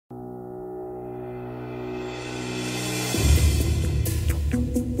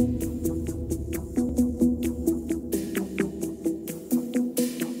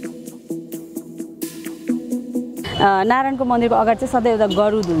नारायणको मन्दिरको अगाडि चाहिँ सधैँ एउटा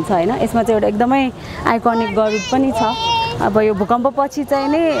गरुड हुन्छ हैन यसमा चाहिँ एउटा एकदमै आइकनिक गरुड पनि छ अब यो भूकम्पपछि चाहिँ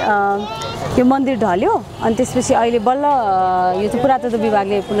नै यो मन्दिर ढल्यो अनि त्यसपछि अहिले बल्ल यो चाहिँ पुरातत्व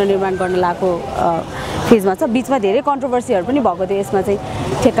विभागले पुनर्निर्माण गर्न लागेको फेजमा छ बीचमा धेरै कन्ट्रोभर्सीहरू पनि भएको थियो यसमा चाहिँ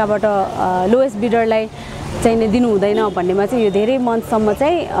ठेक्काबाट लोएस्ट बिडरलाई चाहिँ नै दिनु हुँदैन भन्नेमा चाहिँ यो धेरै मन्थसम्म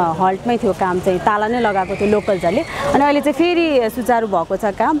चाहिँ हल्टमै थियो काम चाहिँ ताला नै लगाएको थियो लोकल्सहरूले अनि अहिले चाहिँ फेरि सुचारू भएको छ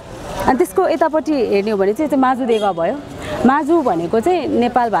काम अनि त्यसको यतापट्टि हेर्ने हो भने चाहिँ माजु देगा भयो माजु भनेको चाहिँ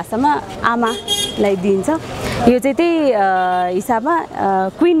नेपाल भाषामा आमालाई दिइन्छ यो चाहिँ त्यही हिसाबमा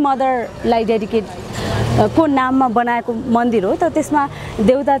क्वीन मदरलाई डेडिकेट को नाममा बनाएको मन्दिर हो तर त्यसमा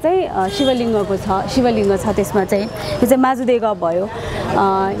देवता चाहिँ शिवलिङ्ग छ त्यसमा चाहिँ यो चाहिँ माजु देगा भयो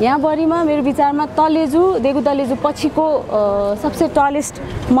यहाँ बढीमा मेरो विचारमा देगु तलेजु पछिको सबसे टलेस्ट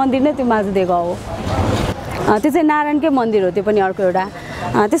मन्दिर नै त्यो माजु देगा हो त्यो चाहिँ नारायणकै मन्दिर हो त्यो पनि अर्को एउटा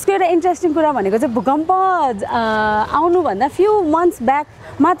त्यसको एउटा इन्ट्रेस्टिङ कुरा भनेको चाहिँ भूकम्प आउनुभन्दा फ्यु मन्थ्स ब्याक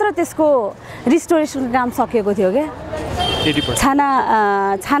मात्र त्यसको रिस्टोरेसन काम सकिएको थियो क्या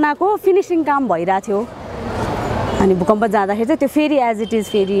छानाको फिनिसिङ काम भइरहेको थियो अनि भूकम्प जाँदाखेरि चाहिँ त्यो फेरि एज इट इज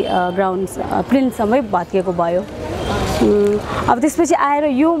फेरि ग्राउन्ड प्रिन्टसम्मै भत्किएको भयो अब त्यसपछि आएर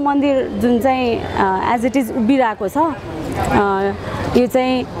यो मन्दिर जुन चाहिँ एज इट इज उभिरहेको छ यो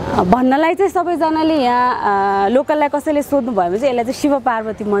चाहिँ भन्नलाई चाहिँ सबैजनाले यहाँ लोकललाई कसैले सोध्नु भयो भने चाहिँ यसलाई चाहिँ शिव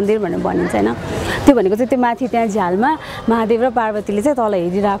पार्वती मन्दिर भनेर भनिन्छ हैन त्यो भनेको चाहिँ त्यो माथि त्यहाँ झ्यालमा महादेव र पार्वतीले चाहिँ तल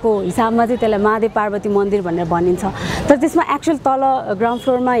हेरिरहेको हिसाबमा चाहिँ त्यसलाई महादेव पार्वती मन्दिर भनेर भनिन्छ तर त्यसमा एक्चुअल तल ग्राउन्ड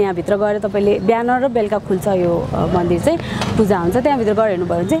फ्लोरमा यहाँभित्र गएर तपाईँले बिहान र बेलुका खुल्छ यो मन्दिर चाहिँ पूजा हुन्छ त्यहाँभित्र गएर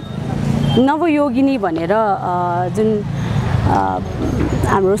हेर्नुभयो भने चाहिँ नवयोगिनी भनेर जुन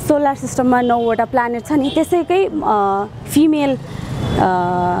हाम्रो सोलर सिस्टममा 9वटा प्लानेट छ नि त्यसैकै फिमेल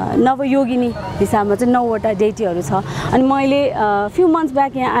नवयोगिनी हिसाबमा चाहिँ 9वटा डेटीहरू छ अनि मैले फ्यु मन्थ्स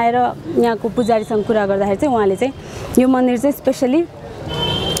ब्याक यहाँ आएर यहाँको पुजारीसँग कुरा गर्दाखेरि चाहिँ उहाँले चाहिँ यो मन्दिर चाहिँ स्पेसली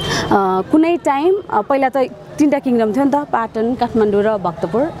कुनै टाइम पहिला त 3टा किङडम थियो नि त पाटन काठमाडौँ र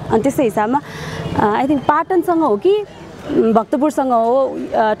भक्तपुर अनि त्यसै हिसाबमा आई थिङ्क पाटनसँग हो कि भक्तपुरसँग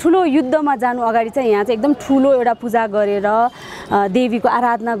हो ठुलो युद्धमा जानु अगाडि चाहिँ यहाँ चाहिँ एकदम ठुलो एउटा पूजा गरेर देवीको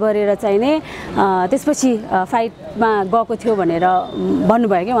आराधना गरेर चाहिँ नै त्यसपछि फाइटमा गएको थियो भनेर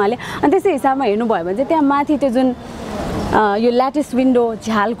भन्नुभयो क्या उहाँले अनि त्यसै हिसाबमा हेर्नुभयो भने चाहिँ त्यहाँ माथि त्यो जुन यो ल्याटिस विन्डो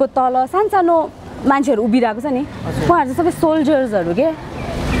झ्यालको तल सानो मान्छेहरू उभिरहेको छ नि उहाँहरू चाहिँ सबै सोल्जर्सहरू के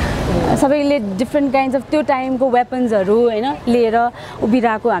सबैले डिफ्रेन्ट काइन्ड्स अफ त्यो टाइमको वेपन्सहरू हैन लिएर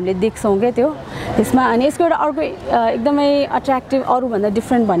उभिरहेको हामीले देख्छौँ क्या त्यो त्यसमा अनि यसको एउटा अर्को एकदमै अट्र्याक्टिभ अरूभन्दा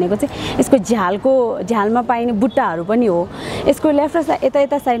डिफ्रेन्ट भनेको चाहिँ यसको झ्यालमा पाइने बुट्टाहरू पनि हो यसको लेफ्ट र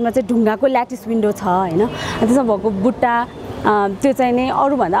यता साइडमा चाहिँ ढुङ्गाको ल्याटिस विन्डो छ हैन त्यसमा भएको बुट्टा त्यो चाहिँ नै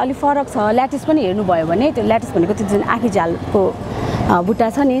अरूभन्दा अलिक फरक छ ल्याटिस पनि हेर्नुभयो भने त्यो ल्याटिस भनेको त्यो जुन आँखी झ्यालको बुट्टा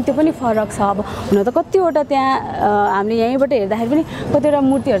छ नि त्यो पनि फरक छ अब हुन त कतिवटा त्यहाँ हामीले यहीँबाट हेर्दाखेरि पनि कतिवटा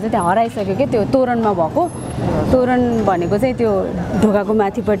मूर्तिहरू चाहिँ त्यहाँ हराइसक्यो क्या त्यो तोरणमा भएको तोरण भनेको चाहिँ त्यो ढोकाको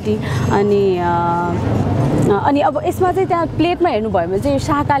माथिपट्टि अनि अब यसमा चाहिँ त्यहाँ प्लेटमा हेर्नुभयो भने चाहिँ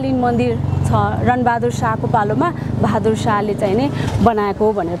शाहकालीन मन्दिर छ रणबहादुर शाहको पालोमा बहादुर शाहले चाहिँ नै बनाएको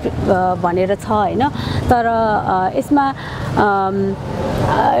भनेर छ हैन तर यसमा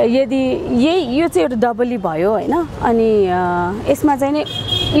यदि यो चाहिँ एउटा डबली भयो हैन अनि यसमा चाहिँ नि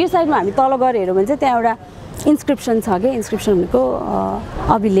यो साइडमा हामी तल गएर हेर्यौँ भने चाहिँ त्यहाँ एउटा इन्स्क्रिप्सन छ के इन्स्क्रिप्सन भनेको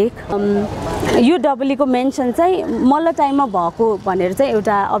अभिलेख यो डबलीको मेन्सन चाहिँ मल्ल टाइममा भएको भनेर चाहिँ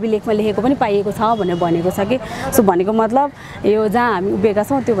एउटा अभिलेखमा लेखेको पनि पाइएको छ भनेर भनेको छ कि सो भनेको मतलब यो जहाँ हामी उभिएका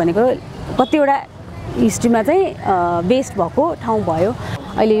छौँ त्यो भनेको कतिवटा हिस्ट्रीमा चाहिँ बेस्ड भएको ठाउँ भयो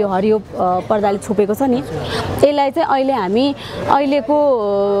अहिले यो हरियो पर्दाले छोपेको छ नि यसलाई चाहिँ अहिले हामी अहिले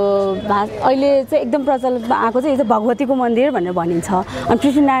चाहिँ एकदम प्रचलितमा आएको चाहिँ यो चाहिँ भगवतीको मन्दिर भनेर भनिन्छ अनि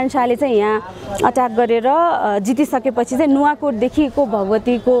पृथ्वीनारायण शाहले चाहिँ यहाँ अट्याक गरेर जितिसकेपछि चाहिँ नुवाकोटदेखिको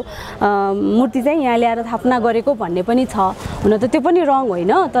भगवतीको मूर्ति चाहिँ यहाँ ल्याएर स्थापना गरेको भन्ने पनि छ हुन त त्यो पनि रङ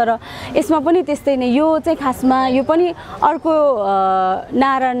होइन तर यसमा पनि त्यस्तै नै यो चाहिँ खासमा यो पनि अर्को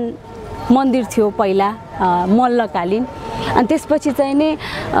नारायण मन्दिर थियो पहिला मल्लकालीन अनि त्यसपछि चाहिँ नि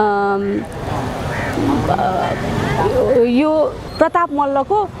यो प्रताप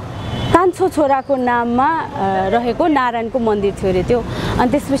मल्लको कान्छो छोराको नाममा रहेको नारायणको मन्दिर थियो अरे त्यो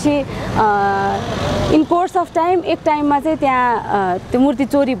अनि त्यसपछि इन कोर्स अफ टाइम एक टाइममा चाहिँ त्यहाँ त्यो मूर्ति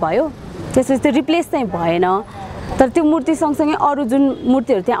चोरी भयो त्यसपछि त्यो रिप्लेस चाहिँ भएन तर त्यो मूर्ति सँगसँगै अरू जुन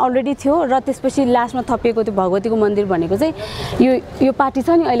मूर्तिहरू त्यहाँ अलरेडी थियो र त्यसपछि लास्टमा थपिएको त्यो भगवतीको मन्दिर भनेको चाहिँ यो पार्टी छ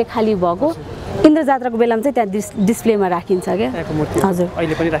नि अहिले खाली भएको इन्द्र जात्राको बेलामा चाहिँ त्यहाँ डिस्प्लेमा राखिन्छ क्या हजुर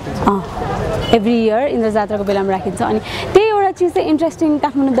अहिले पनि राखिन्छ एभ्री इयर इन्द्र जात्राको बेलामा राखिन्छ अनि त्यही एउटा चिज चाहिँ इन्ट्रेस्टिङ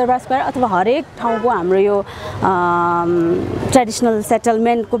काठमाडौँ दरबार स्क्वायर अथवा हरेक ठाउँको हाम्रो यो ट्रेडिसनल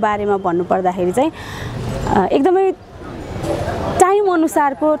सेटलमेन्टको बारेमा भन्नुपर्दाखेरि चाहिँ एकदमै टाइम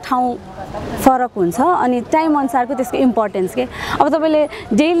अनुसारको ठाउँ फरक हुन्छ अनि टाइम अनुसारको त्यसको इम्पोर्टेन्स के अब तपाईँले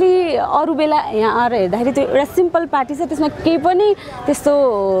डेली अरू बेला यहाँ आएर हेर्दाखेरि त्यो एउटा सिम्पल पार्टी छ त्यसमा केही पनि त्यस्तो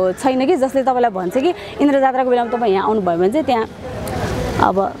छैन कि जसले तपाईँलाई भन्छ कि इन्द्र जात्राको बेलामा तपाईँ यहाँ आउनुभयो भने चाहिँ त्यहाँ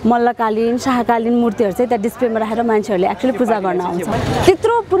अब मल्लकालीन शाहकालीन मूर्तिहरू चाहिँ त्यहाँ डिस्प्लेमा राखेर मान्छेहरूले एक्चुअली पूजा गर्न आउँछ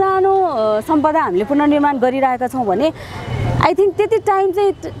त्यत्रो पुरानो सम्पदा हामीले पुनर्निर्माण गरिरहेका छौँ भने आई थिङ्क त्यति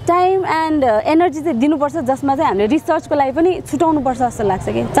टाइम एन्ड एनर्जी चाहिँ दिनुपर्छ जसमा चाहिँ हामीले रिसर्चको लागि पनि छुटाउनुपर्छ जस्तो लाग्छ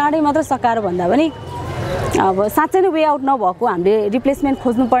कि चाँडै मात्र सकाएर भन्दा पनि अब साँच्चै नै वे आउट नभएको हामीले रिप्लेसमेन्ट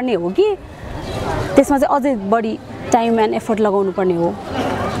खोज्नुपर्ने हो कि त्यसमा चाहिँ अझै बढी टाइम एन्ड एफर्ट लगाउनु पर्ने हो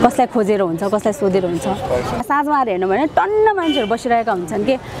कसलाई खोजेर हुन्छ कसलाई सोधेर हुन्छ साँझमा आएर हेर्नु भने टन्न मान्छेहरू बसिरहेका हुन्छन्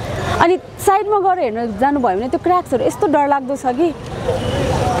कि अनि साइडमा गएर हेर्नु जानुभयो भने त्यो क्र्याक्सहरू यस्तो डरलाग्दो छ कि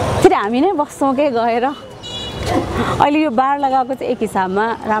फेरि हामी नै बस्छौँ के गएर अहिले यो बार लगाएको चाहिँ एक हिसाबमा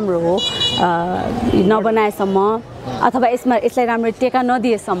राम्रो हो नबनाएसम्म अथवा यसलाई राम्रो टेका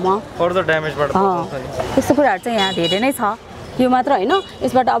नदिएसम्म त्यस्तो कुराहरू चाहिँ यहाँ धेरै नै छ यो मात्र होइन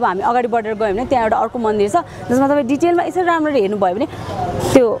यसबाट अब हामी अगाडि बढेर गयो भने त्यहाँ एउटा अर्को मन्दिर छ जसमा तपाईँ डिटेलमा यसरी राम्ररी हेर्नुभयो भने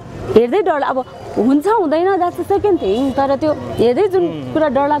त्यो हेर्दै डर अब हुन्छ हुँदैन द्याट्स द सेकेन्ड थिङ तर त्यो हेर्दै जुन कुरा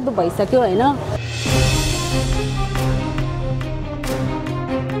डरलाग्दो भइसक्यो होइन